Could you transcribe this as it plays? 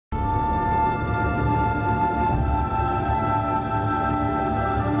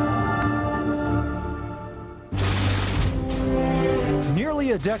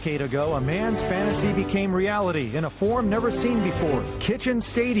Nearly a decade ago, a man's fantasy became reality in a form never seen before. Kitchen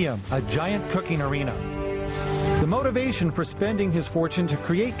Stadium, a giant cooking arena. The motivation for spending his fortune to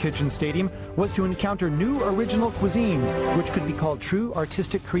create Kitchen Stadium was to encounter new original cuisines, which could be called true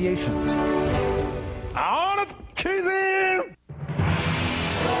artistic creations.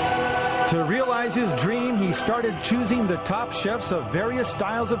 To realize his dream, he started choosing the top chefs of various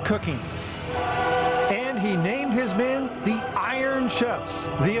styles of cooking. And he named his men the Iron Chefs,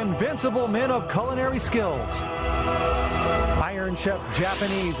 the invincible men of culinary skills. Iron Chef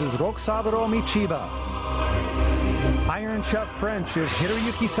Japanese is Rokusaburo Michiba. Iron Chef French is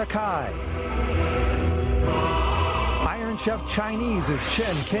Hiroyuki Sakai. Iron Chef Chinese is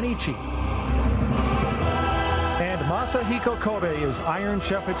Chen Kenichi. And Masahiko Kobe is Iron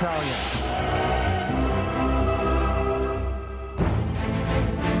Chef Italian.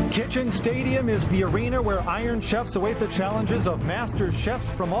 Kitchen Stadium is the arena where Iron Chefs await the challenges of master chefs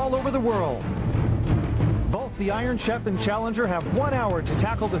from all over the world. Both the Iron Chef and Challenger have 1 hour to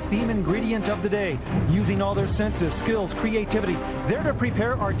tackle the theme ingredient of the day, using all their senses, skills, creativity. They're to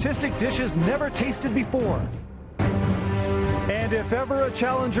prepare artistic dishes never tasted before. And if ever a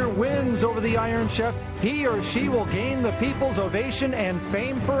challenger wins over the Iron Chef, he or she will gain the people's ovation and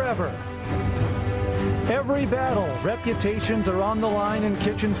fame forever. Every battle, reputations are on the line in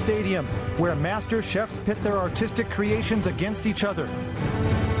Kitchen Stadium, where master chefs pit their artistic creations against each other.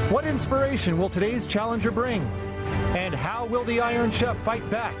 What inspiration will today's challenger bring? And how will the Iron Chef fight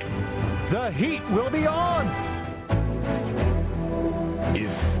back? The heat will be on!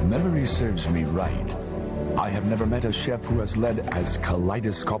 If memory serves me right, I have never met a chef who has led as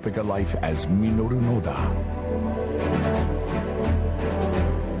kaleidoscopic a life as Minoru Noda.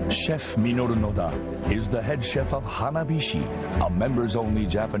 Chef Minoru Noda is the head chef of Hanabishi, a members-only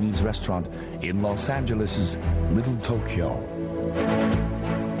Japanese restaurant in Los Angeles' Little Tokyo.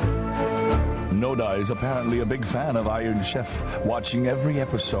 Noda is apparently a big fan of Iron Chef, watching every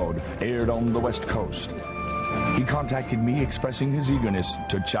episode aired on the West Coast. He contacted me expressing his eagerness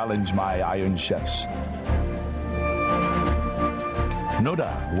to challenge my Iron Chefs.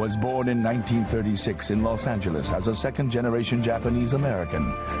 Noda was born in 1936 in Los Angeles as a second-generation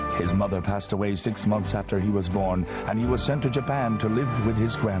Japanese-American. His mother passed away 6 months after he was born, and he was sent to Japan to live with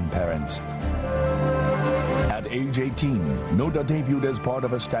his grandparents. At age 18, Noda debuted as part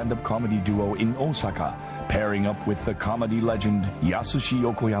of a stand-up comedy duo in Osaka, pairing up with the comedy legend Yasushi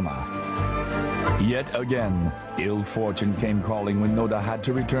Yokoyama. Yet again, ill fortune came calling when Noda had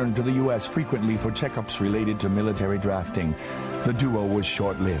to return to the U.S. frequently for checkups related to military drafting. The duo was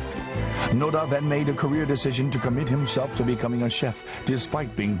short-lived. Noda then made a career decision to commit himself to becoming a chef,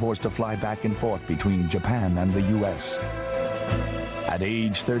 despite being forced to fly back and forth between Japan and the U.S. At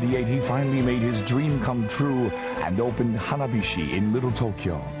age 38, he finally made his dream come true and opened Hanabishi in Little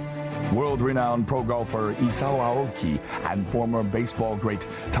Tokyo. World-renowned pro golfer Isao Aoki and former baseball great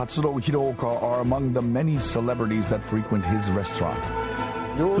Tatsuro Hiroka are among the many celebrities that frequent his restaurant.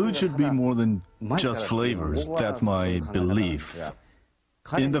 Food should be more than just flavors, that's my belief.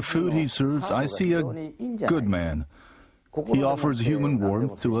 In the food he serves, I see a good man. He offers human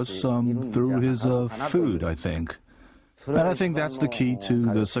warmth to us through his food, I think. And I think that's the key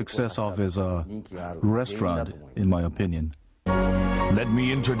to the success of his restaurant, in my opinion. Let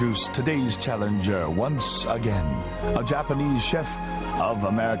me introduce today's challenger once again, a Japanese chef of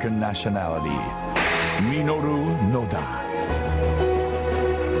American nationality, Minoru Noda.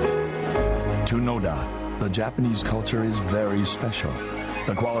 To Noda, the Japanese culture is very special.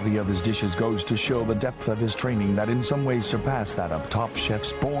 The quality of his dishes goes to show the depth of his training that in some ways surpass that of top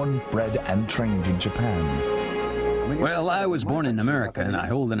chefs born, bred, and trained in Japan. Well, I was born in America, and I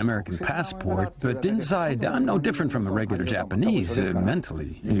hold an American passport, but inside, I'm no different from a regular Japanese,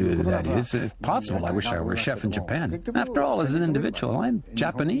 mentally, that is. If possible, I wish I were a chef in Japan. After all, as an individual, I'm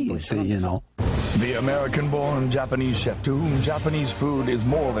Japanese, you know. The American-born Japanese chef to whom Japanese food is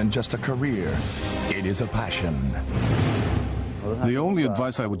more than just a career. It is a passion. The only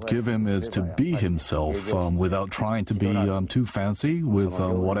advice I would give him is to be himself without trying to be too fancy with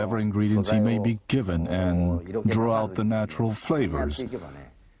whatever ingredients he may be given and draw out the natural flavors.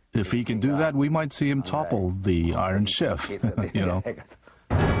 If he can do that, we might see him topple the Iron Chef, you know.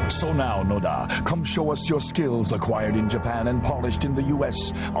 So now, Noda, come show us your skills acquired in Japan and polished in the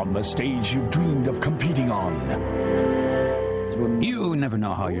U.S. on the stage you've dreamed of competing on. You never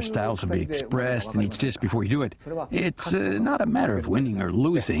know how your styles will be expressed in each dish before you do it. It's not a matter of winning or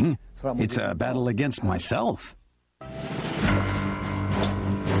losing. It's a battle against myself.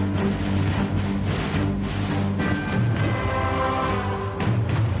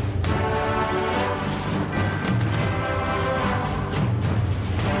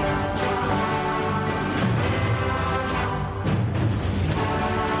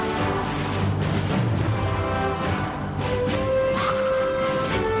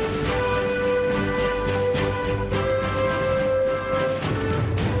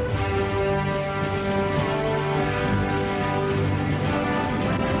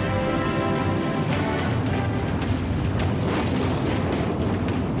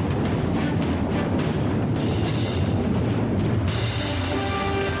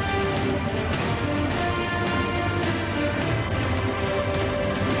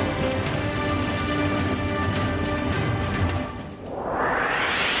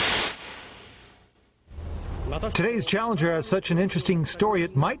 Today's challenger has such an interesting story,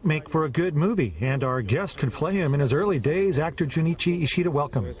 it might make for a good movie. And our guest could play him in his early days. Actor Junichi Ishida,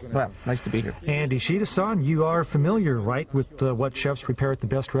 welcome. Well, nice to be here. And Ishida-san, you are familiar, right, with what chefs prepare at the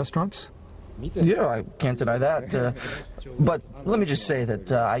best restaurants? Yeah, I can't deny that. But let me just say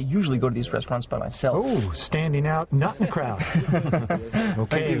that I usually go to these restaurants by myself. Oh, standing out, not in the crowd.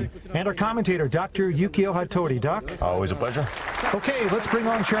 Okay. And our commentator, Dr. Yukio Hattori. Doc? Always a pleasure. Okay, let's bring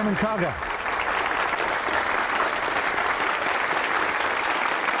on Chairman Kaga.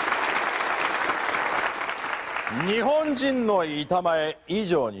 日本人の板前以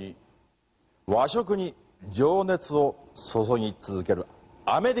上に和食に情熱を注ぎ続ける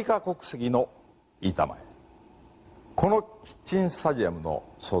アメリカ国籍の板前。このキッチンスタジアムの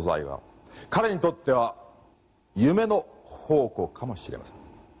素材は彼にとっては夢の宝庫かもしれません。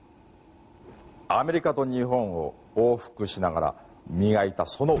アメリカと日本を往復しながら磨いた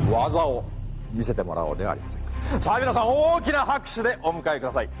その技を見せてもらおうではありませんか。さあ皆さん大きな拍手でお迎えく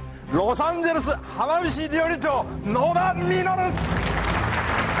ださい。ロサンゼルス浜菱料理長野田実。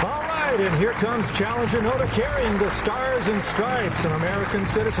 All right, and here comes challenger Noda carrying the stars and stripes, an American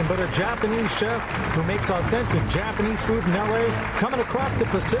citizen, but a Japanese chef who makes authentic Japanese food in LA, coming across the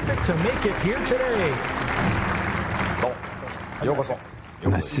Pacific to make it here today. ようこそ。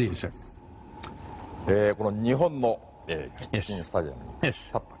 Nice to see you, sir. この日本の、キッチンスタジアムに立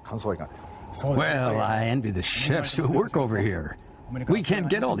った感想はいかがですか。 Well, I envy the chefs who work over here. We can't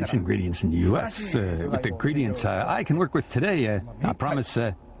get all these ingredients in the U.S. With the ingredients I can work with today, I promise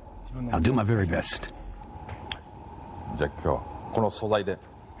I'll do my very best. じゃあ今日はこの素材で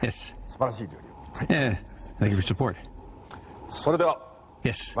Yes. 素晴らしい料理を。 Yeah. Thank you for support. それでは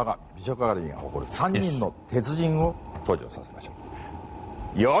Yes. 我が美食係が誇る3人の鉄人を登場させましょ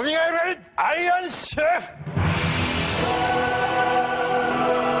う。よみがえれアイアンシェフ。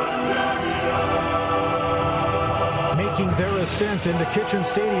 Making their ascent into Kitchen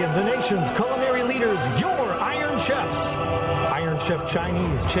Stadium, the nation's culinary leaders, your Iron Chefs. Iron Chef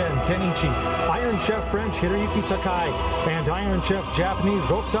Chinese, Chen Kenichi. Iron Chef French, Hiroyuki Sakai. And Iron Chef Japanese,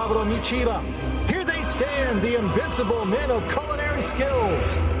 Rokusaburo Michiba. Here they stand, the invincible men of culinary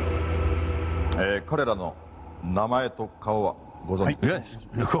skills. 彼らの名前と顔はご存知ですか。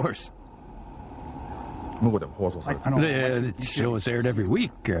 Yes, of course. 向こうでも放送されている。 The show is aired every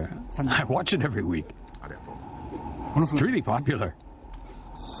week. I watch it every week. ありがとうございます。 It's really popular.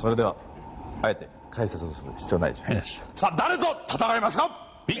 それではあえて解説をする必要ないでしょう。 Yes. さあ誰と戦いますか。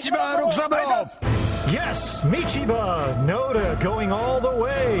 Michiba Rokusaburo! Yes, Michiba Noda going all the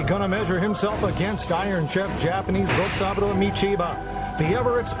way. Gonna measure himself against Iron Chef Japanese Rokusaburo Michiba. The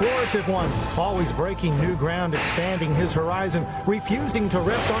ever-explorative one, always breaking new ground, expanding his horizon, refusing to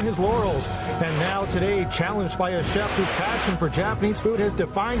rest on his laurels. And now today, challenged by a chef whose passion for Japanese food has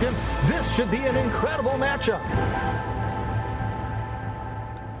defined him, this should be an incredible matchup.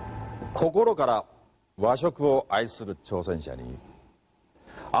 心から和食を愛する挑戦者に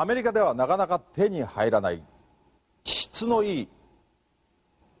アメリカではなかなか手に入らない質のいい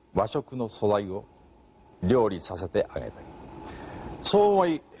和食の素材を料理させてあげたい。そう思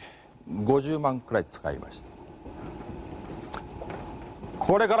い50万くらい使いました。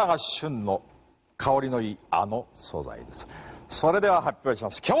これからが旬の香りのいいあの素材です。それでは発表しま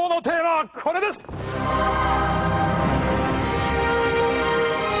す。今日のテーマはこれです。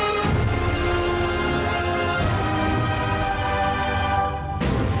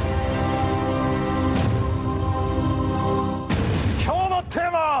今日のテ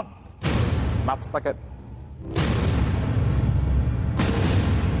ーマは松茸。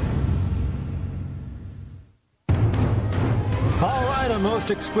 All right, a most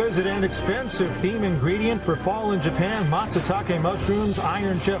exquisite and expensive theme ingredient for fall in Japan, Matsutake mushrooms.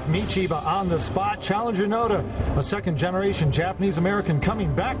 Iron Chef Michiba on the spot. Challenger Noda, a second-generation Japanese-American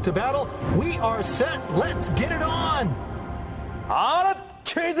coming back to battle. We are set. Let's get it on.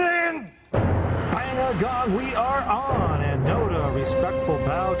 Bang a gong, we are on. And Noda, a respectful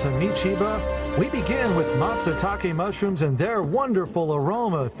bow to Michiba. We begin with Matsutake mushrooms and their wonderful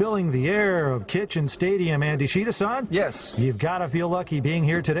aroma filling the air of Kitchen Stadium. And Ishida-san? Yes. You've got to feel lucky being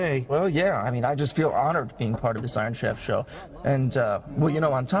here today. Well, yeah, I mean, I just feel honored being part of this Iron Chef show. And, well, you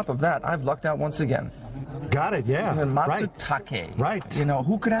know, on top of that, I've lucked out once again. Got it, yeah. And Matsutake. Right. You know,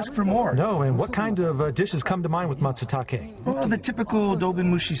 who could ask for more? No, and what kind of dishes come to mind with Matsutake? Oh, the typical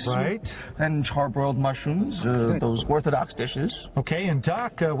Doben mushi soup. Right. And charbroiled broiled mushrooms, those orthodox dishes. Okay, and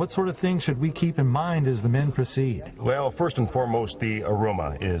Doc, what sort of things should we keep in mind as the men proceed? Well, first and foremost, the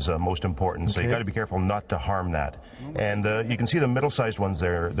aroma is most important, so you got to be careful not to harm that. And you can see the middle-sized ones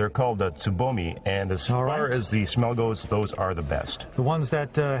there. They're called tsubomi, and as far as the smell goes, those are the best. The ones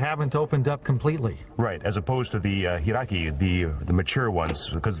that haven't opened up completely. Right, as opposed to the hiraki, the mature ones,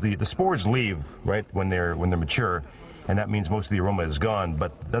 because the spores leave right when they're mature. And that means most of the aroma is gone,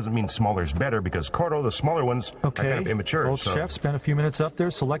 but doesn't mean smaller is better, because Koro, the smaller ones, are kind of immature. Both chefs spent a few minutes up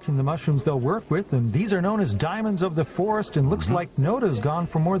there selecting the mushrooms they'll work with, and these are known as diamonds of the forest, and looks like Noda's gone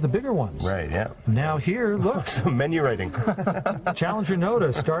for more of the bigger ones. Right, yeah. Now here, looks... Menu writing. Challenger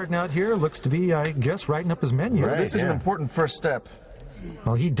Noda, starting out here, looks to be, I guess, writing up his menu. Right, this is an important first step.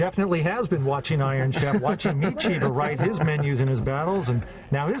 Well, he definitely has been watching Iron Chef, watching Michiba write his menus in his battles, and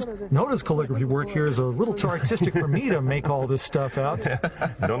now Noda's calligraphy work here is a little too artistic for me to make all this stuff out.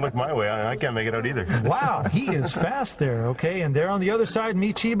 Don't look my way. I can't make it out either. Wow, he is fast there, okay? And there on the other side,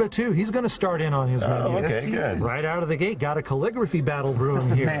 Michiba, too. He's going to start in on his menu. Okay, good. Right out of the gate, got a calligraphy battle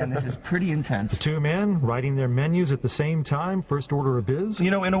brewing here. Man, this is pretty intense. The two men writing their menus at the same time, first order of biz. You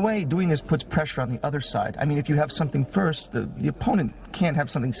know, in a way, doing this puts pressure on the other side. I mean, if you have something first, the opponent can't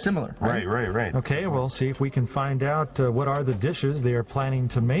have something similar, right? Right. Okay, we'll see if we can find out what are the dishes they are planning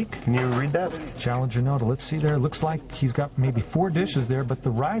to make. Can you read that? Challenger Noda, let's see there. Looks like he's got maybe 4 dishes there, but the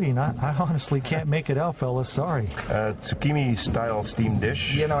writing, I honestly can't make it out, fellas. Sorry. Tsukimi-style steamed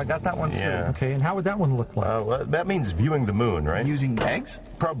dish. You know, I got that one too. Yeah. Okay, and how would that one look like? Well, that means viewing the moon, right? Using eggs?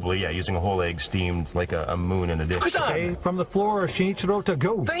 Probably, yeah, using a whole egg steamed like a moon in a dish. Okay, from the floor, Shinichiro to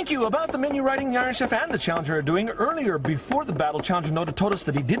go. Thank you. About the menu writing the Iron Chef and the Challenger are doing, earlier before the battle, Challenger Noda told us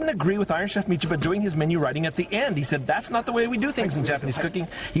that he didn't agree with Iron Chef Michiba doing his menu writing at the end. He said that's not the way we do things in Japanese cooking.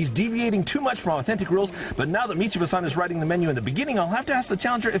 He's deviating too much from authentic rules, but now that Michiba-san is writing the menu in the beginning, I'll have to ask the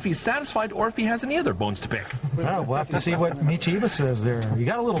Challenger if he's satisfied or if he has any other bones to pick. Well, we'll have to see what Michiba says there. You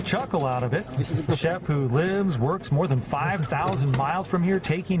got a little chuckle out of it. The chef who lives, works more than 5,000 miles from here,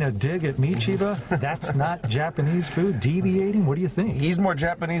 taking a dig at Michiba. That's not Japanese food. Deviating? What do you think? He's more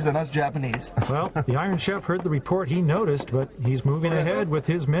Japanese than us Japanese. Well, the Iron Chef heard the report he noticed, but he's moving ahead with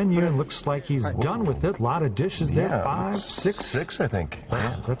his menu and looks like he's done with it. A lot of dishes there. 5, 6. 6, I think.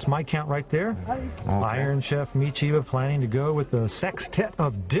 That's my count right there. Okay. Iron Chef Michiba planning to go with the sextet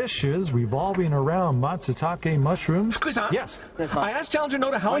of dishes revolving around Matsutake mushrooms. Yes. I asked Challenger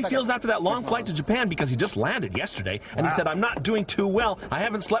Noda how he feels after that long flight to Japan because he just landed yesterday, and he said, I'm not doing too well. I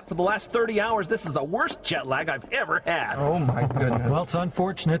haven't slept for the last 30 hours. This is the worst jet lag I've ever had. Oh, my goodness. Well, it's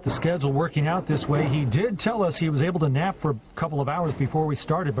unfortunate the schedule working out this way. He did tell us he was able to nap for a couple of hours before we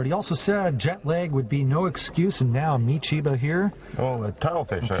started, but he also said jet lag would be no excuse, and now Michiba here. Oh, a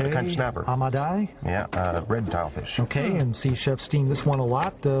tilefish, a kind of snapper. Amadai? Yeah, red tilefish. Okay, and see Chef steam this one a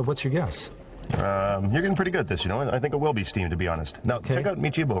lot. What's your guess? You're getting pretty good at this, you know. I think it will be steamed, to be honest. Now, check out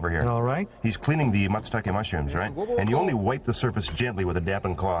Michiba over here. All right. He's cleaning the Matsutake mushrooms, right? And you only wipe the surface gently with a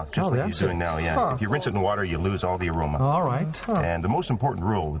dampened cloth, just like he's doing now, yeah. Huh. If you rinse it in water, you lose all the aroma. All right. And the most important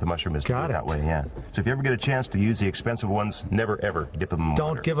rule with the mushroom is to do it that way, yeah. So if you ever get a chance to use the expensive ones, never, ever dip them in water.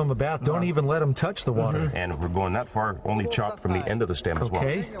 Don't give them a bath. Don't even let them touch the water. And if we're going that far, only chop from the end of the stem as well.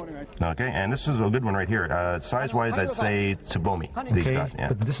 Okay. Okay, and this is a good one right here. Size-wise, I'd say tsubomi. Okay,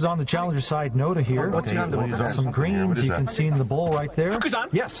 but this is on the Challenger side. Noda here. Okay. Some greens you can see in the bowl right there.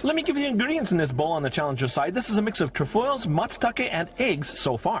 Yes. Let me give you the ingredients in this bowl on the Challenger side. This is a mix of trefoils, matsutake, and eggs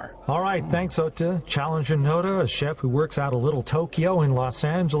so far. All right, thanks, Ota. Challenger Noda, a chef who works out of Little Tokyo in Los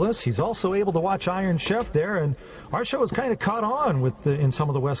Angeles. He's also able to watch Iron Chef there, and our show has kind of caught on with in some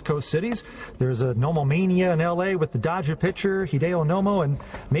of the West Coast cities. There's a Nomomania in L.A. with the Dodger pitcher, Hideo Nomo, and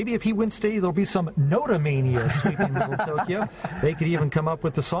maybe if he wins today, there'll be some Noda-mania sweeping Little Tokyo. They could even come up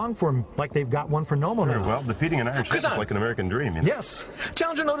with the song for him, like they've got one for Nomo now. Well, defeating an Iron Chef is like an American dream, you know? Yes.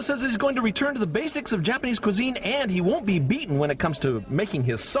 Challenger Noda says he's going to return to the basics of Japanese cuisine, and he won't be beaten when it comes to making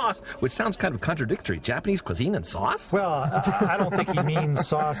his sauce, which sounds kind of contradictory. Japanese cuisine and sauce? Well, I don't think he means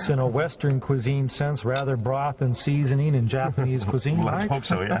sauce in a Western cuisine sense, rather broth and seasoning in Japanese cuisine, Let's hope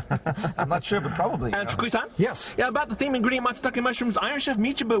so, yeah. I'm not sure, but probably. And Fukui-san? Yes. Yeah, about the theme ingredient Matsutake mushrooms, Iron Chef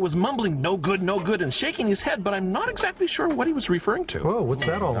Michiba was mumbling no good, and shaking his head, but I'm not exactly sure what he was referring to. Whoa, what's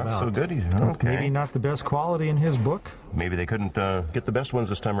that all about? So good, okay. Maybe not the best quality in his book. maybe they couldn't get the best ones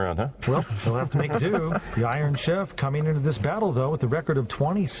this time around, huh? Well, they'll have to make do. The Iron Chef coming into this battle, though, with a record of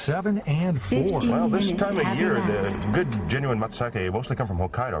 27-4. Well, this time of year, the good, genuine Matsutake mostly come from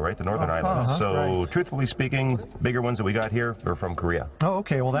Hokkaido, right? The northern island. So, truthfully speaking, bigger ones that we got here are from Korea. Oh,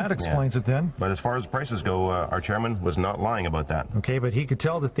 okay. Well, that explains it then. But as far as prices go, our chairman was not lying about that. Okay, but he could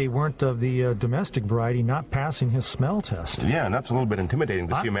tell that they weren't of the domestic variety, not passing his smell test. Yeah, and that's a little bit intimidating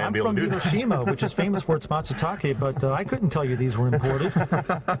to see a man be able to do that. I'm from Hiroshima, which is famous for its Matsutake, but I couldn't tell you these were imported.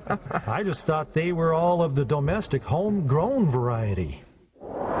 I just thought they were all of the domestic, homegrown variety.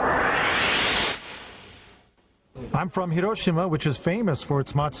 I'm from Hiroshima, which is famous for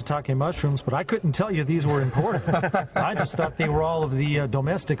its Matsutake mushrooms, but I couldn't tell you these were imported. I just thought they were all of the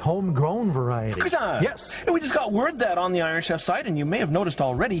domestic, homegrown variety. Fukusan! Yes? We just got word that on the Iron Chef site, and you may have noticed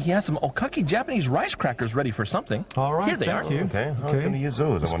already, he has some Okaki Japanese rice crackers ready for something. All right, Here they are. thank you. Okay, how are we going to use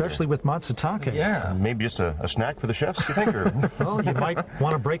those, Especially with Matsutake. Yeah. Maybe just a snack for the chefs, you think? Or? Well, you might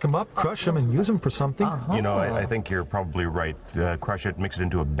want to break them up, crush them, and use them for something. You know, I think you're probably right. Crush it, mix it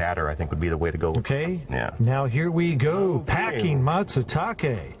into a batter, I think would be the way to go. Okay. Yeah. Now here we go. Packing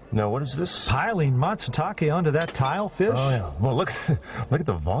Matsutake. Now, what is this? Piling Matsutake onto that tile fish. Oh, yeah. Well, look at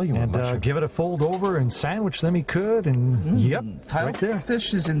the volume. And give it a fold over and sandwich them he could. And yep, Tile right there.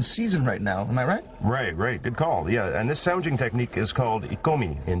 fish is in season right now. Am I right? Right. Good call. Yeah, and this sandwiching technique is called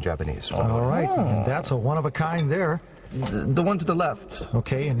ikomi in Japanese. All right. And that's a one-of-a-kind there. The one to the left.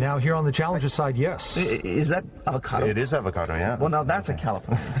 Okay, and now here on the challenger side, yes. Is that avocado? It is avocado, yeah. Well, now that's a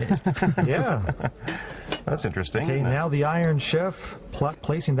California taste. Yeah. That's interesting. Okay, now the Iron Chef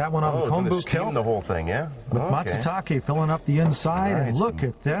placing that one on the kombu kelp. The whole thing, yeah? With Matsutake filling up the inside, and look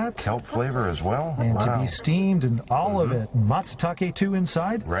at that. Kelp flavor as well. And to be steamed and all of it. Matsutake too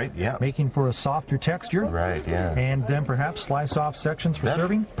inside. Right, yeah. Making for a softer texture. Right, yeah. And then perhaps slice off sections for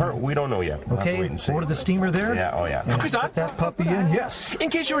serving. We don't know yet. We'll okay, over to the steamer there. Yeah, oh yeah. And put that puppy in, yes. In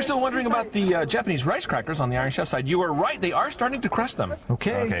case you were still wondering about the Japanese rice crackers on the Iron Chef side, you were right. They are starting to crush them.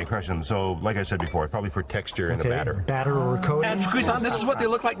 Okay, crush them. So, like I said before, probably for texture in the batter. Batter or coating. And Fukusan, this is what they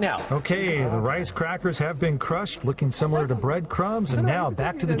look like now. Okay, the rice crackers have been crushed, looking similar to breadcrumbs, and now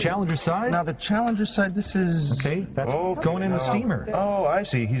back to the challenger side. Now the challenger side, this is... Okay, that's going in the steamer. Oh, I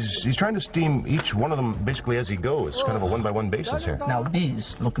see. He's trying to steam each one of them basically as he goes, kind of a one-by-one basis here. Now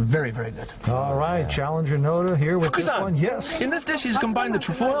these look very, very good. All right, Challenger Noda here with this one, yes. In this dish, he's combined the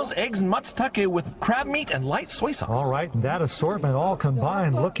trefoils, eggs, and matsutake with crab meat and light soy sauce. All right, that assortment all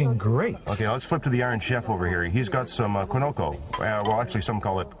combined looking great. Okay, let's flip to the Iron Chef over here. He's got some konoko. Well, actually, some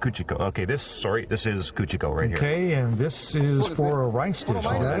call it kuchiko. Okay, this is kuchiko right here. Okay, and this is for a rice dish, is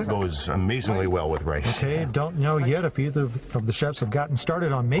that it? Goes amazingly well with rice. Okay, don't know yet if either of the chefs have gotten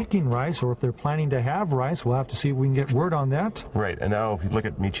started on making rice or if they're planning to have rice. We'll have to see if we can get word on that. Right, and now if you look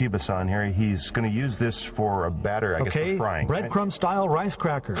at Michiba-san here, he's going to use this for a batter, I guess, for frying. Breadcrumb-style rice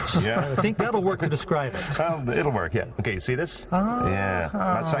crackers. Yeah. I think that'll work to describe it. It'll work, yeah. Okay, see this? Yeah.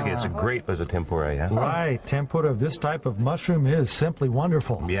 Matsutake, it's great as a tempura, yeah? Right, tempura of this type of mushroom is simply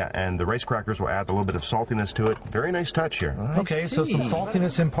wonderful. Yeah, and the rice crackers will add a little bit of saltiness to it. Very nice touch here. Okay, so some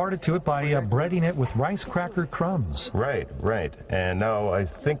saltiness imparted to it by breading it with rice cracker crumbs. Right. And now I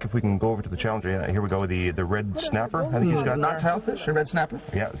think if we can go over to the challenger, here we go, the red snapper. I think he's got not tilefish or red snapper?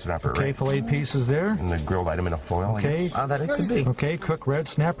 Yeah, snapper, okay, filleted pieces there. And the grilled item in a foil. Okay, that it could be. Okay, cook red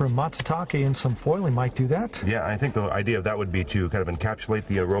snapper and matsutake in some foil. He might do that. Yeah, I think the idea of that would be to kind of encapsulate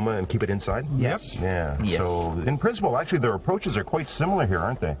the aroma and keep it inside. Yes. Yeah. Yes. So in principle, actually, their approaches are quite similar here,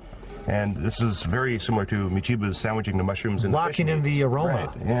 aren't they? And this is very similar to Michiba's sandwiching the mushrooms in locking in the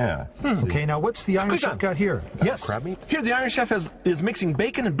aroma. Right, yeah. Okay, now what's the Iron Chef got here? Yes. Crab meat? Here, the Iron Chef is mixing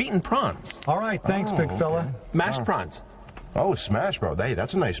bacon and beaten prawns. All right, thanks, big fella. Mashed prawns. Oh, smash, bro. Hey,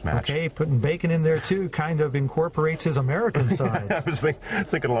 that's a nice match. Okay, putting bacon in there, too, kind of incorporates his American side. I was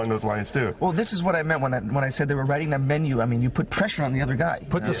thinking along those lines, too. Well, this is what I meant when I said they were writing that menu. I mean, you put pressure on the other guy.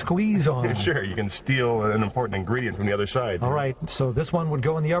 Put the squeeze on. Sure, you can steal an important ingredient from the other side. All right, so this one would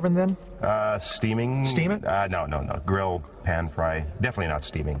go in the oven, then? Steaming. Steam it? No. Grill, pan fry. Definitely not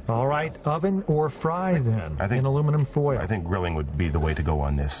steaming. All right, oven or fry, then, in aluminum foil. I think grilling would be the way to go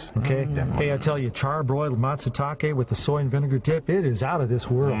on this. Okay. Hey, I tell you, charbroiled matsutake with the soy and vinegar dip, it is out of this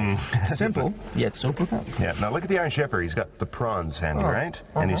world. Simple, yet so profound. Yeah, now look at the Iron Chef here. He's got the prawns handy, right?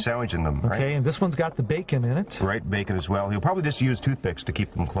 And he's sandwiching them, right? Okay, and this one's got the bacon in it. Right, bacon as well. He'll probably just use toothpicks to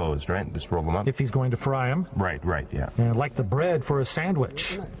keep them closed, right? Just roll them up. If he's going to fry them. Right, yeah. And like the bread for a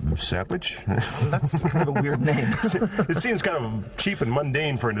sandwich. Sandwich? That's kind of a weird name. It seems seems kind of cheap and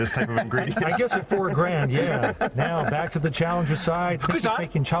mundane for this type of ingredient. I guess at $4,000, yeah. Now back to the challenger side. I think he's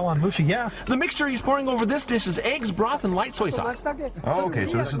making chawanmushi, yeah. The mixture he's pouring over this dish is eggs, broth, and light soy sauce. Oh, okay,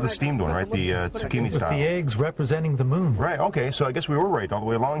 so this is the steamed one, right? The zucchini With style. the eggs representing the moon. Right, okay, so I guess we were right all the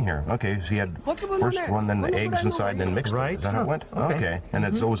way along here. Okay, so you had first one, then the eggs inside, then mixed. Right. Is that how it went? Okay. And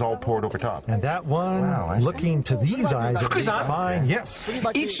it was all poured over top. And that one, looking to these eyes, at least fine, yes.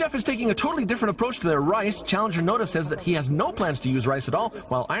 Each chef is taking a totally different approach to their rice. Challenger Noda says that he has no plans to use rice at all,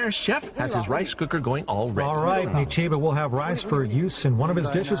 while Iron Chef has his rice cooker going already. All right, Michiba will have rice for use in one of his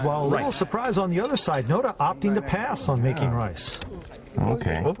dishes, while a little surprise on the other side, Noda opting to pass on making rice.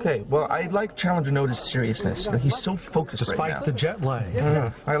 Okay. Okay, well, I like Challenger Noda's seriousness. You know, he's so focused Despite right now. the jet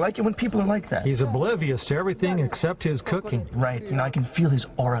lag. I like it when people are like that. He's oblivious to everything except his cooking. Right, you know, I can feel his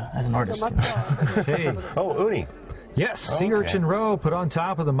aura as an artist. Hey. Oh, uni. Yes, sea urchin roe put on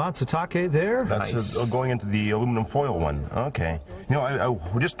top of the matsutake there. That's going into the aluminum foil one. Okay. You know,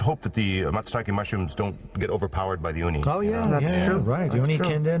 I just hope that the matsutake mushrooms don't get overpowered by the uni. Oh, yeah, That's true. Right, That's uni true.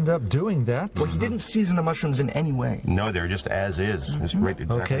 can end up doing that. Well, he didn't season the mushrooms in any way. No, they're just as is. Just right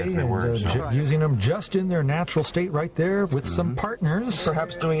exactly Okay, as they were. and So. using them just in their natural state right there with some partners.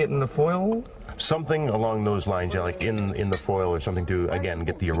 Perhaps doing it in the foil? Something along those lines, yeah, like in the foil or something to, again,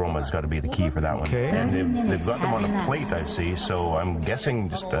 get the aroma has got to be the key for that one. Okay. And they've got them on a plate, I see, so I'm guessing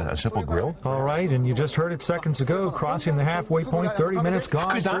just a simple grill. All right, and you just heard it seconds ago, crossing the halfway point, 30 minutes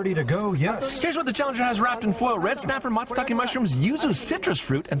gone, 30 to go, yes. Here's what the Challenger has wrapped in foil: red snapper, matsutake mushrooms, yuzu, citrus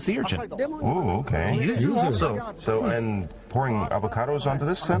fruit, and sea urchin. Ooh, okay. Yuzu. Also. So, and pouring avocados onto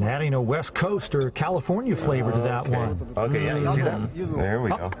this And then? adding a West Coast or California flavor to that one. Okay, yeah, you see that? There we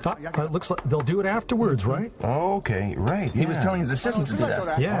go. It looks like they'll do it afterwards, right? Okay, right. He was telling his assistants to do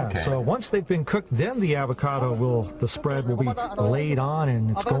that. Yeah, Okay. so once they've been cooked, then the the spread will be laid on,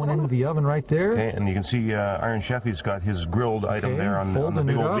 and it's going into the oven right there. Okay, and you can see Iron Chef, he's got his grilled item there on the folding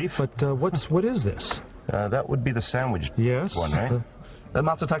big it old up, beef. but what is this? That would be the sandwich Yes. one, right? The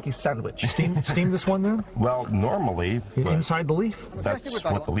matsutake sandwich. Steam this one then? Well, normally, but Inside the leaf? that's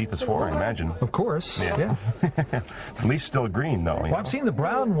what the leaf is for, I imagine. Of course, yeah. The leaf's still green, though. Well, I've seen the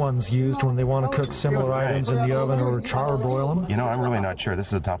brown ones used when they want to cook similar items in the oven or charbroil them. You know, I'm really not sure. This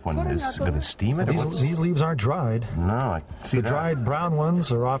is a tough one. Is it going to steam it? Or what's- These leaves aren't dried. No, I see The that. dried brown ones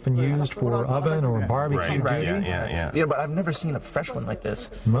are often used for oven or barbecue Right, duty. yeah. Yeah, but I've never seen a fresh one like this.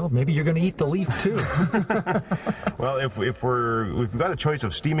 Well, maybe you're going to eat the leaf too. Well, if we've got a choice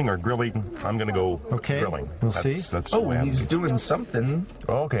of steaming or grilling, I'm going to go grilling. We'll see. That's the Oh, way I'm- he's doing something.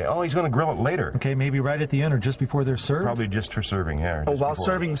 Okay. Oh, he's going to grill it later. Okay, maybe right at the end or just before they're served. Probably just for serving, yeah. Oh, just while before.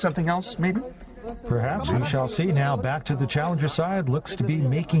 serving something else, maybe? Perhaps we shall see. Now back to the challenger side. Looks to be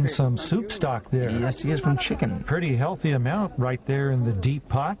making some soup stock there. Yes, he is from chicken. Pretty healthy amount right there in the deep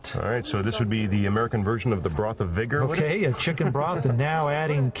pot. All right, so this would be the American version of the broth of vigor. would it? Okay, a chicken broth, and now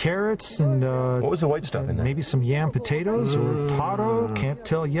adding carrots and What was the white stuff in there? maybe some yam potatoes or taro. Can't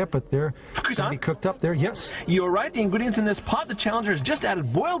tell yet, but they're going to be cooked up there. Yes. You're right. The ingredients in this pot, the Challenger has just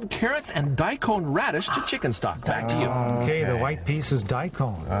added boiled carrots and daikon radish to chicken stock. Back to you. Okay, the white piece is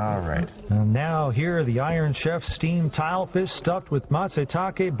daikon. All right. And now here, the Iron Chef steamed tilefish stuffed with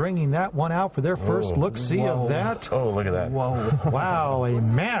matsutake, bringing that one out for their first look-see of that. Oh, look at that. Whoa. Wow, a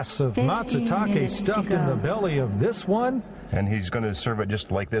mass of matsutake stuffed in the belly of this one. And he's going to serve it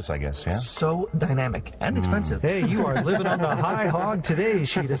just like this, I guess, yeah? So dynamic and expensive. Hey, you are living on the high hog today,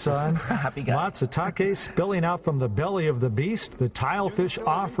 Shida-san. Happy guy. Matsutake spilling out from the belly of the beast, the tilefish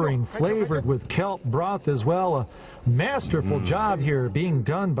offering flavored with kelp broth as well. A masterful job here being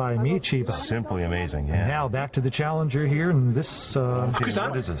done by Michiba. Simply amazing, yeah. Now back to the challenger here, and this... Okay,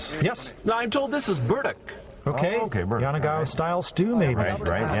 what is this? yes, Now, I'm told this is burdock. okay. Oh, okay, burnt. Yanagawa-style stew, maybe. Right,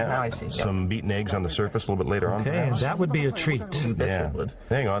 yeah. Now I see, yeah. Some beaten eggs on the surface a little bit later on. Okay, and perhaps. that would be a treat. You betcha Yeah. it would.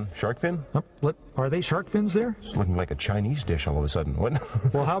 Hang on. Shark fin? Are they shark fins there? It's looking like a Chinese dish all of a sudden. What?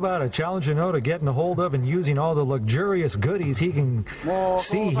 Well, how about a Challenger Noda getting a hold of and using all the luxurious goodies he can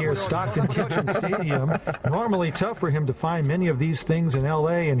see here stocked in Kitchen Stadium? Normally tough for him to find many of these things in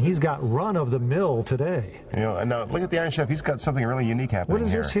L.A., and he's got run of the mill today. You know, and now look at the Iron Chef. He's got something really unique happening What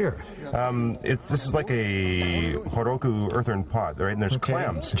is this here? This is like a horoku earthen pot, right? And there's Okay.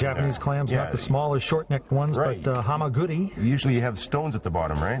 clams. Japanese clams, not the smallest short-necked ones, Right. but hamaguri. Usually you have stones at the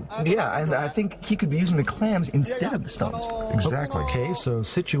bottom, right? Yeah, and I think he could be using the clams instead of the stones. Exactly. Okay, so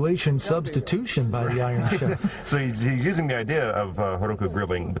situation substitution by the Iron Chef. So he's using the idea of horoku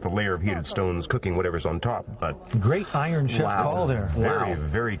grilling with a layer of heated stones, cooking whatever's on top. But Great Iron Chef call there. very,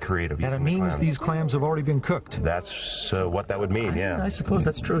 very creative. And it using the means clams. these clams have already been cooked. That's what that would mean, yeah. I suppose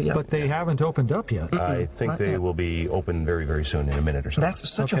that's true, yeah. But they haven't opened up yet. I think they will be open very, very soon, in a minute or so. That's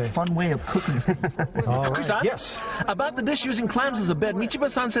such a fun way of cooking things. Fukusan? Yes. About the dish using clams as a bed,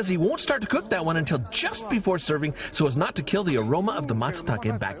 Michiba-san says he won't start to cook that one until just before serving so as not to kill the aroma of the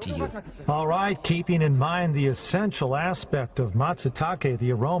matsutake. Back to you. All right, keeping in mind the essential aspect of matsutake,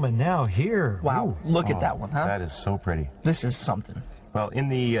 the aroma now here. Wow, look at that one, huh? That is so pretty. This is something. Well, in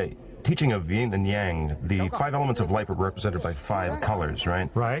the teaching of yin and yang, the 5 elements of life are represented by 5 colors, right?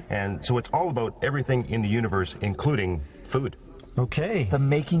 Right. And so it's all about everything in the universe, including food. Okay. The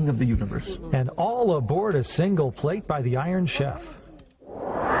making of the universe. And all aboard a single plate by the Iron Chef.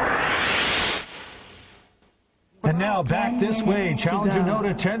 And now back this way. Challenger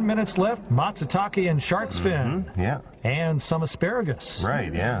Noda, 10 minutes left. Matsutake and shark's fin. Yeah. And some asparagus.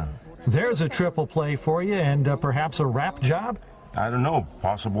 Right, yeah. There's a triple play for you, and perhaps a wrap job. I don't know,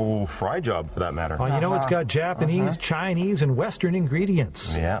 possible fry job for that matter. Well, you know, it's got Japanese, Chinese, and Western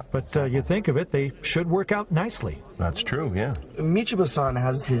ingredients. Yeah. But you think of it, they should work out nicely. That's true, yeah. Michiba-san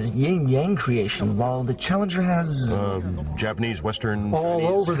has his yin-yang creation, while the Challenger has... Japanese, Western, All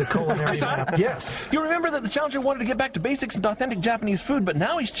Chinese. over the culinary map. Yes. You remember that the Challenger wanted to get back to basics and authentic Japanese food, but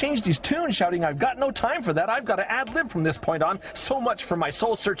now he's changed his tune, shouting, "I've got no time for that. I've got to ad-lib from this point on. So much for my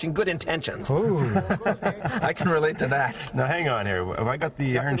soul-searching good intentions." Ooh. I can relate to that. Now, hang on here. Have I got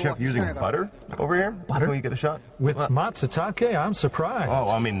the Iron Chef using butter over here? Butter? Can we get a shot? With matsutake, I'm surprised. Oh,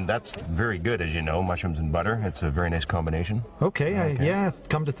 I mean, that's very good, as you know. Mushrooms and butter. It's a very nice combination. Okay. Yeah,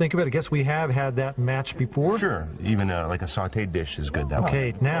 come to think of it, I guess we have had that match before. Sure. Even like a sautéed dish is good that way.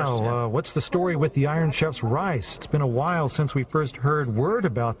 Okay, now, what's the story with the Iron Chef's rice? It's been a while since we first heard word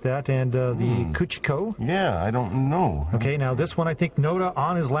about that, and the kuchiko. Yeah, I don't know. Okay, now this one, I think Noda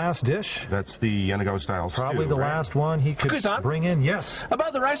on his last dish. That's the Yanagawa-style stew, Probably the right? last one he could Kukusan? bring in. Yes.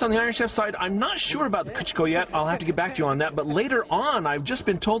 About the rice on the Iron Chef side, I'm not sure about the kuchiko yet. I'll have to get back to you on that. But later on, I've just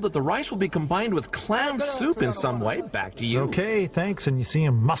been told that the rice will be combined with clam soup in some way. Back to you. Okay, thanks. And you see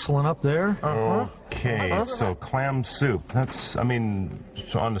him muscling up there. Okay, so clam soup. That's, I mean,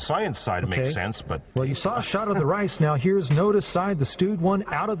 so on the science side it makes sense, but... Well, you saw a shot of the rice. Now here's Noda's side, the stewed one,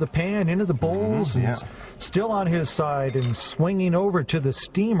 out of the pan, into the bowls. Yeah. And still on his side and swinging over to the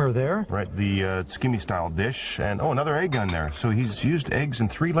steamer there. Right, the tsukimi-style dish. And, another egg on there. So he's used eggs in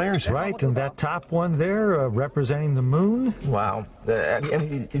 3 layers here. Right, and that top one there representing the moon. Wow.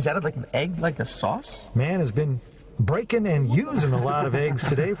 And is that like an egg, like a sauce? Man has been breaking and using a lot of eggs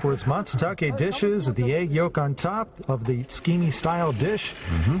today for its matsutake dishes. The egg yolk on top of the tsukimi-style dish.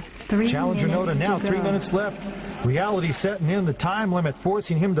 Challenger Noda now, 3 minutes left. Reality setting in, the time limit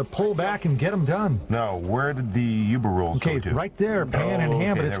forcing him to pull back and get them done. Now, where did the yuba rolls go to? Right there, pan in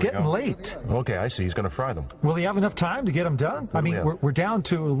hand, but it's getting late. Okay, I see. He's going to fry them. Will he have enough time to get them done? I mean, we're down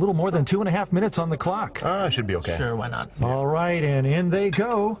to a little more than 2.5 minutes on the clock. Should be okay. Sure, why not? All right, and in they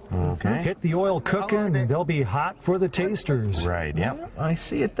go. Okay. Hit the oil cooking, and they'll be hot for the tasters. Right, yeah. I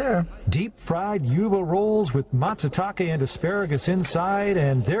see it there. Deep fried yuba rolls with matsutake and asparagus inside,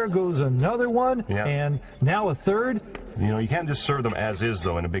 and there goes another one, and now a third. You know, you can't just serve them as is,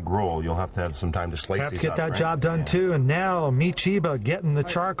 though, in a big roll. You'll have to have some time to slice Have to these get up, that right? job done, too. And now Michiba getting the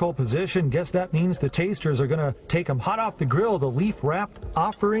charcoal position. Guess that means the tasters are going to take them hot off the grill, the leaf-wrapped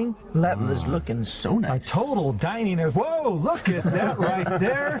offering. That was looking so nice. A total dining. Whoa, look at that right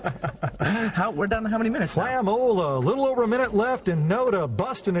there. We're down to how many minutes now? Flamola, a little over a minute left, and Noda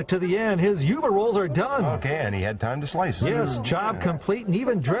busting it to the end. His yuba rolls are done. Okay, and he had time to slice. Yes, job complete and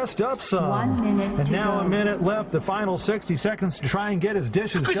even dressed up some. 1 minute and to now go. a minute left, the final 60 seconds to try and get his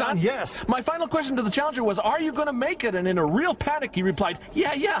dishes done. Yes. My final question to the Challenger was, are you going to make it? And in a real panic, he replied,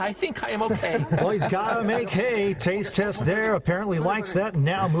 yeah, I think I am okay. Well, he's got to make hay. Taste test there. Apparently likes that. And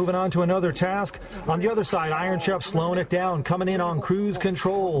now moving on to another task. On the other side, Iron Chef slowing it down, coming in on cruise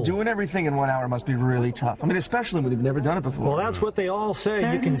control. Doing everything in 1 hour must be really tough. I mean, especially when you've never done it before. Well, that's what they all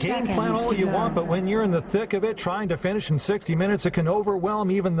say. You can 30 game plan seconds all to you go. want, but when you're in the thick of it, trying to finish in 60 minutes, it can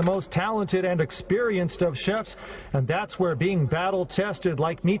overwhelm even the most talented and experienced of chefs. And that's where being battle-tested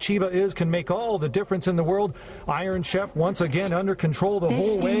like Michiba is can make all the difference in the world. Iron Chef once again under control the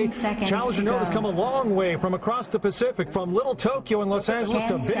whole way. 15 seconds Challenger to Noda's go. come a long way from across the Pacific, from little Tokyo in Los Angeles to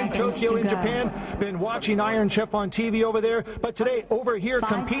 10 big seconds Tokyo to in go. Japan. Been watching Iron Chef on TV over there, but today over here 5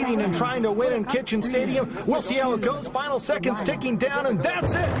 competing and seconds. trying to win in Kitchen Stadium. We'll see how it goes. Final seconds ticking down, and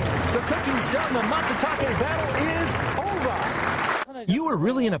that's it. The cooking's done. The Matsutake battle is over. You were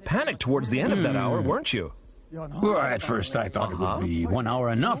really in a panic towards the end of that hour, weren't you? Well, at first I thought it would be 1 hour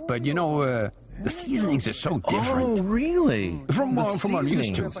enough, but you know, The seasonings are so different. Oh, really? From what I'm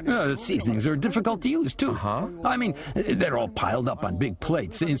used to. The seasonings are difficult to use, too. I mean, they're all piled up on big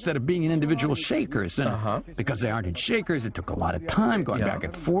plates instead of being in individual shakers. And because they aren't in shakers, it took a lot of time going back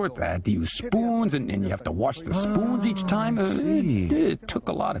and forth. I had to use spoons, and you have to wash the spoons each time. It took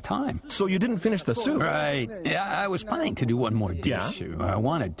a lot of time. So you didn't finish the soup? Right. Yeah, I was planning to do one more dish. I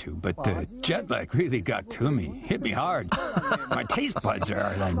wanted to, but jet lag really got to me. Hit me hard. My taste buds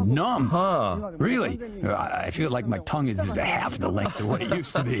are like numb. Really, I feel like my tongue is half the length of what it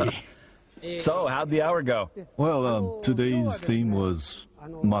used to be. So, how'd the hour go? Well, today's theme was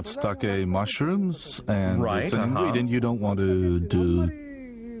Matsutake mushrooms, and it's an ingredient you don't want to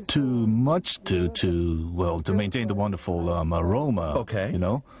do too much to maintain the wonderful aroma. Okay. You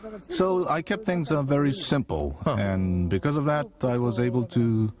know? So I kept things very simple, and because of that, I was able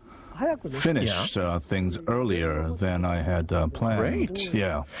to finish things earlier than I had planned. Great.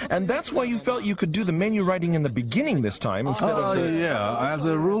 Yeah. And that's why you felt you could do the menu writing in the beginning this time instead of the... Yeah, as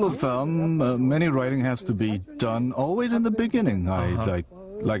a rule of thumb, menu writing has to be done always in the beginning.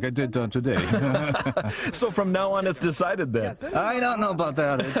 Like I did today. So from now on, it's decided then? I don't know about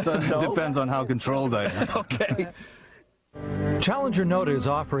that. It depends on how controlled I am. Okay. Challenger Noda is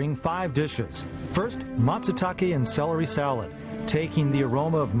offering 5 dishes. First, matsutake and celery salad, taking the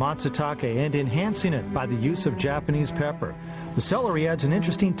aroma of matsutake and enhancing it by the use of Japanese pepper. The celery adds an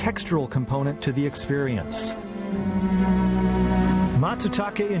interesting textural component to the experience.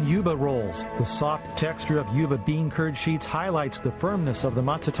 Matsutake and yuba rolls. The soft texture of yuba bean curd sheets highlights the firmness of the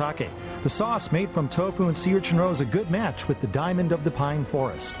matsutake. The sauce made from tofu and sea urchin roe is a good match with the diamond of the pine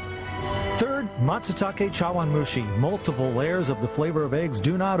forest. Third, matsutake chawanmushi. Multiple layers of the flavor of eggs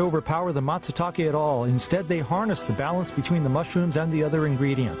do not overpower the matsutake at all. Instead, they harness the balance between the mushrooms and the other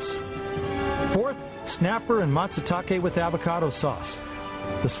ingredients. Fourth, snapper and matsutake with avocado sauce.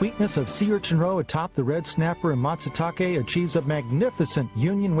 The sweetness of sea urchin roe atop the red snapper and matsutake achieves a magnificent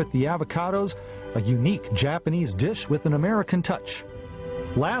union with the avocados, a unique Japanese dish with an American touch.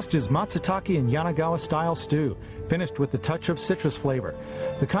 Last is matsutake and Yanagawa-style stew, finished with a touch of citrus flavor.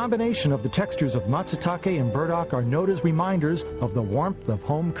 The combination of the textures of matsutake and burdock are Noda's reminders of the warmth of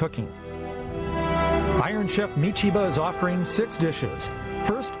home cooking. Iron Chef Michiba is offering 6 dishes.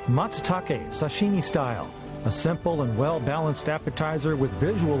 First, matsutake, sashimi style, a simple and well-balanced appetizer with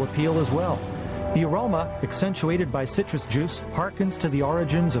visual appeal as well. The aroma, accentuated by citrus juice, harkens to the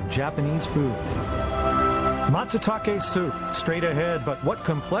origins of Japanese food. Matsutake soup, straight ahead, but what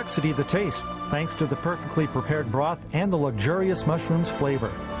complexity the taste, thanks to the perfectly prepared broth and the luxurious mushrooms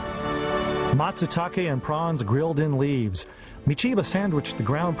flavor. Matsutake and prawns grilled in leaves. Michiba sandwiched the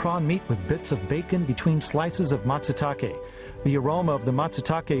ground prawn meat with bits of bacon between slices of matsutake. The aroma of the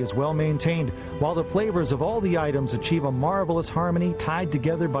matsutake is well maintained, while the flavors of all the items achieve a marvelous harmony tied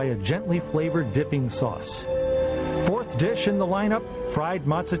together by a gently flavored dipping sauce. Fourth dish in the lineup, fried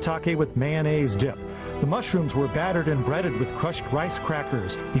matsutake with mayonnaise dip. The mushrooms were battered and breaded with crushed rice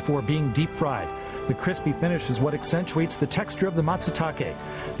crackers before being deep fried. The crispy finish is what accentuates the texture of the matsutake.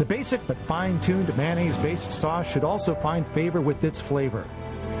 The basic but fine-tuned mayonnaise-based sauce should also find favor with its flavor.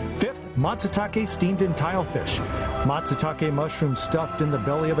 Fifth, matsutake steamed in tilefish. Matsutake mushrooms stuffed in the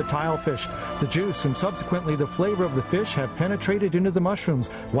belly of a tilefish. The juice and subsequently the flavor of the fish have penetrated into the mushrooms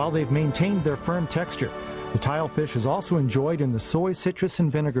while they've maintained their firm texture. The tilefish is also enjoyed in the soy, citrus,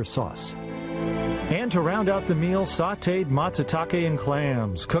 and vinegar sauce. And to round out the meal, sautéed matsutake and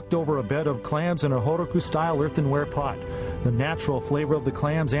clams, cooked over a bed of clams in a horoku-style earthenware pot. The natural flavor of the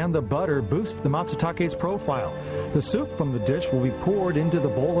clams and the butter boost the matsutake's profile. The soup from the dish will be poured into the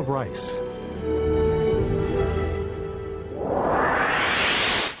bowl of rice.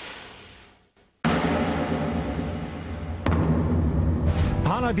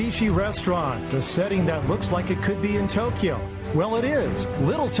 Hanabishi Restaurant, a setting that looks like it could be in Tokyo. Well, it is.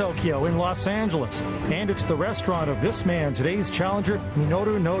 Little Tokyo in Los Angeles. And it's the restaurant of this man, today's challenger,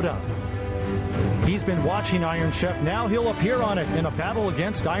 Minoru Noda. He's been watching Iron Chef. Now he'll appear on it in a battle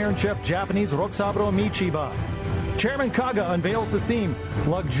against Iron Chef Japanese Rokusaburo Michiba. Chairman Kaga unveils the theme,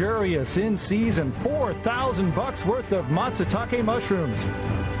 luxurious in season, $4,000 worth of matsutake mushrooms.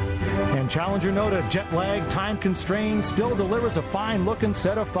 And Challenger Noda, jet lag, time constrained, still delivers a fine-looking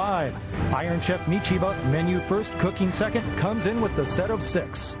set of 5. Iron Chef Michiba, menu first, cooking second, comes in with the set of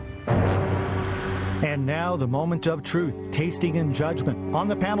 6. And now the moment of truth, tasting and judgment. On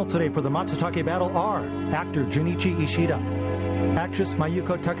the panel today for the Matsutake battle are actor Junichi Ishida, actress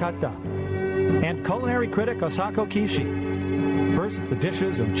Mayuko Takata, and culinary critic Asako Kishi. First, the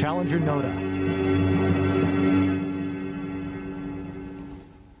dishes of Challenger Noda.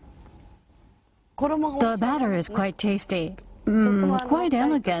 The batter is quite tasty, quite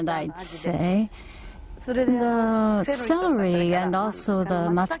elegant, I'd say. The celery and also the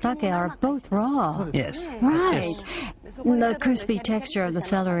matsutake are both raw. Yes. Right. The crispy texture of the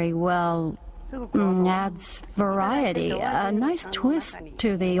celery, well, adds variety, a nice twist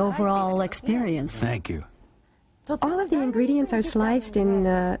to the overall experience. Thank you. All of the ingredients are sliced in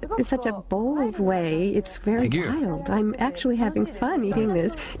such a bold way. It's very wild. I'm actually having fun eating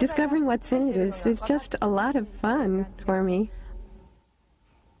this. Discovering what's in it is just a lot of fun for me.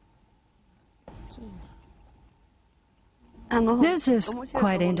 This is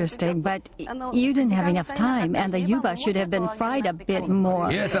quite interesting, but you didn't have enough time, and the yuba should have been fried a bit more.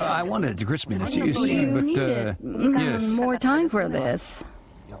 Yes, I wanted the crispiness, you see, You but, needed yes. more time for this.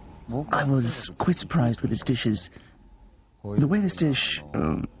 I was quite surprised with his dishes. The way this dish,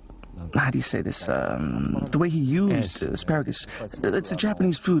 how do you say this? The way he used asparagus. It's a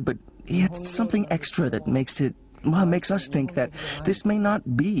Japanese food, but he had something extra that makes us think that this may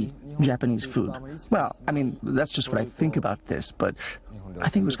not be Japanese food. Well, I mean, that's just what I think about this, but I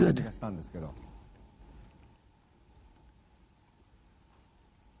think it was good.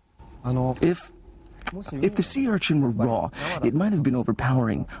 If the sea urchin were raw, it might have been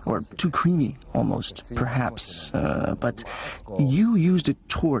overpowering, or too creamy, almost, perhaps. But you used a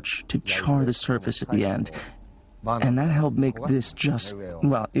torch to char the surface at the end, and that helped make this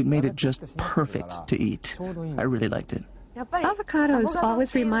it made it just perfect to eat. I really liked it. Avocados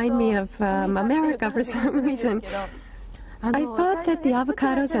always remind me of America for some reason. I thought that the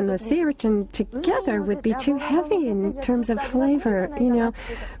avocados and the sea urchin together would be too heavy in terms of flavor,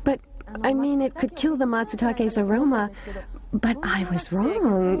 but I mean, it could kill the matsutake's aroma, but I was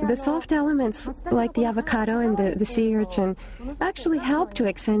wrong. The soft elements, like the avocado and the sea urchin, actually help to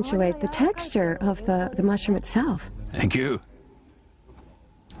accentuate the texture of the mushroom itself. Thank you.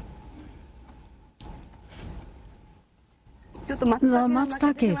 The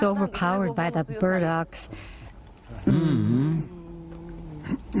matsutake is overpowered by the burdocks.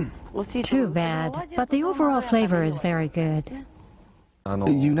 Too bad, but the overall flavor is very good.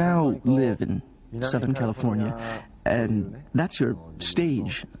 You now live in Southern California, and that's your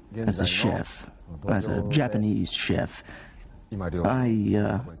stage as a chef, as a Japanese chef.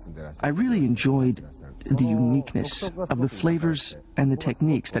 I really enjoyed the uniqueness of the flavors and the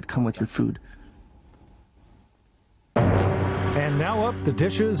techniques that come with your food. And now up the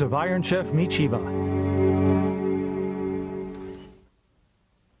dishes of Iron Chef Michiba.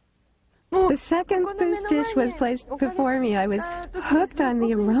 The second this dish was placed before me, I was hooked on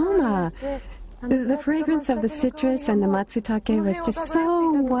the aroma. The fragrance of the citrus and the matsutake was just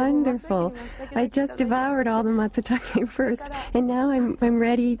so wonderful. I just devoured all the matsutake first, and now I'm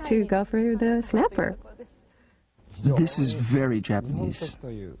ready to go for the snapper. This is very Japanese.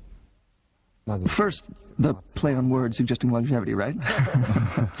 First, the play on words suggesting longevity, right?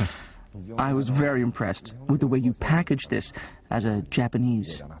 I was very impressed with the way you packaged this as a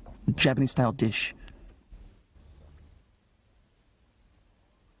Japanese-style dish.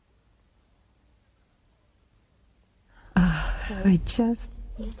 I just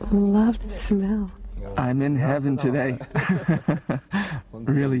love the smell. I'm in heaven today.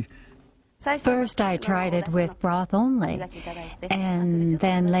 Really. First, I tried it with broth only, and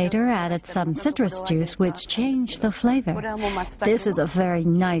then later added some citrus juice, which changed the flavor. This is a very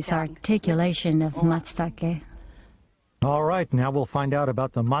nice articulation of matsutake. All right, now we'll find out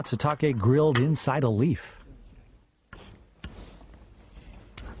about the matsutake grilled inside a leaf.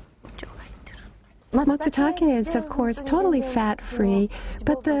 Matsutake is, of course, totally fat-free,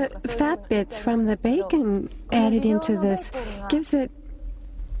 but the fat bits from the bacon added into this gives it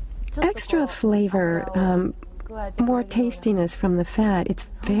extra flavor, more tastiness from the fat. It's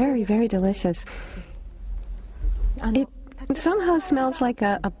very, very delicious. It somehow smells like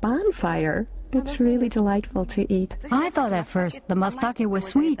a bonfire. It's really delightful to eat. I thought at first the matsutake was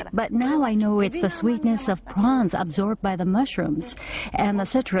sweet, but now I know it's the sweetness of prawns absorbed by the mushrooms. And the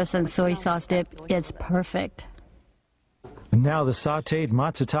citrus and soy sauce dip is perfect. And now the sautéed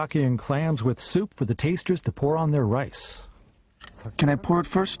matsutake and clams with soup for the tasters to pour on their rice. Can I pour it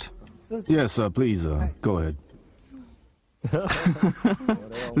first? Yes, please, go ahead.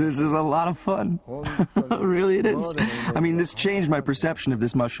 This is a lot of fun. Really it is. I mean, this changed my perception of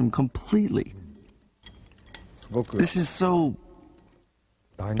this mushroom completely. This is so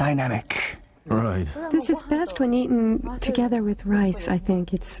dynamic. Right. This is best when eaten together with rice, I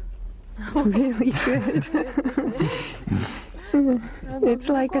think. It's really good. It's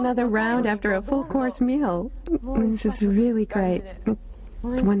like another round after a full-course meal. This is really great.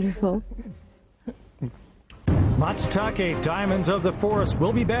 It's wonderful. Matsutake, Diamonds of the Forest.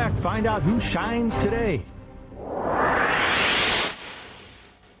 We'll be back. Find out who shines today.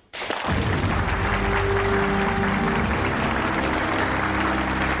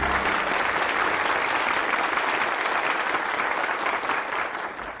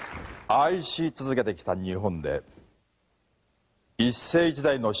 愛し続けてきた日本で一世一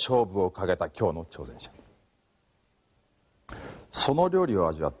代の勝負をかけた今日の挑戦者、その料理を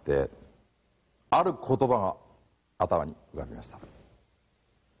味わってある言葉が頭に浮かびました。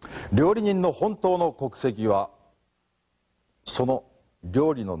料理人の本当の国籍はその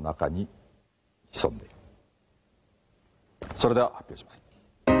料理の中に潜んでいる。それでは発表します。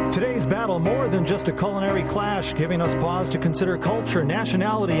 Today's battle, more than just a culinary clash, giving us pause to consider culture,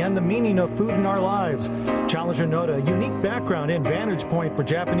 nationality, and the meaning of food in our lives. Challenger Noda, a unique background and vantage point for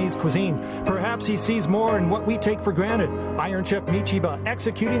Japanese cuisine. Perhaps he sees more in what we take for granted. Iron Chef Michiba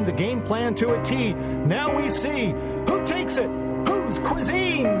executing the game plan to a T. Now we see who takes it, whose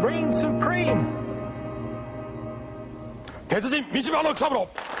cuisine reigns supreme. 鉄人道場の草風呂。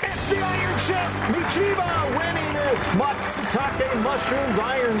 It's the Iron Chef Michiba winning it. Matsutake mushrooms,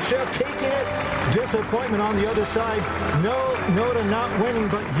 Iron Chef taking it. Disappointment on the other side. No, Noda not winning,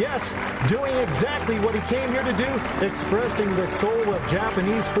 but yes, doing exactly what he came here to do, expressing the soul of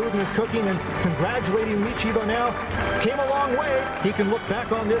Japanese food in his cooking, and congratulating Michiba now. Came a long way. He can look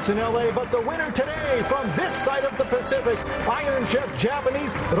back on this in LA, but the winner today from this side of the Pacific, Iron Chef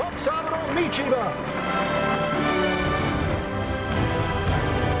Japanese Roksaburo Michiba.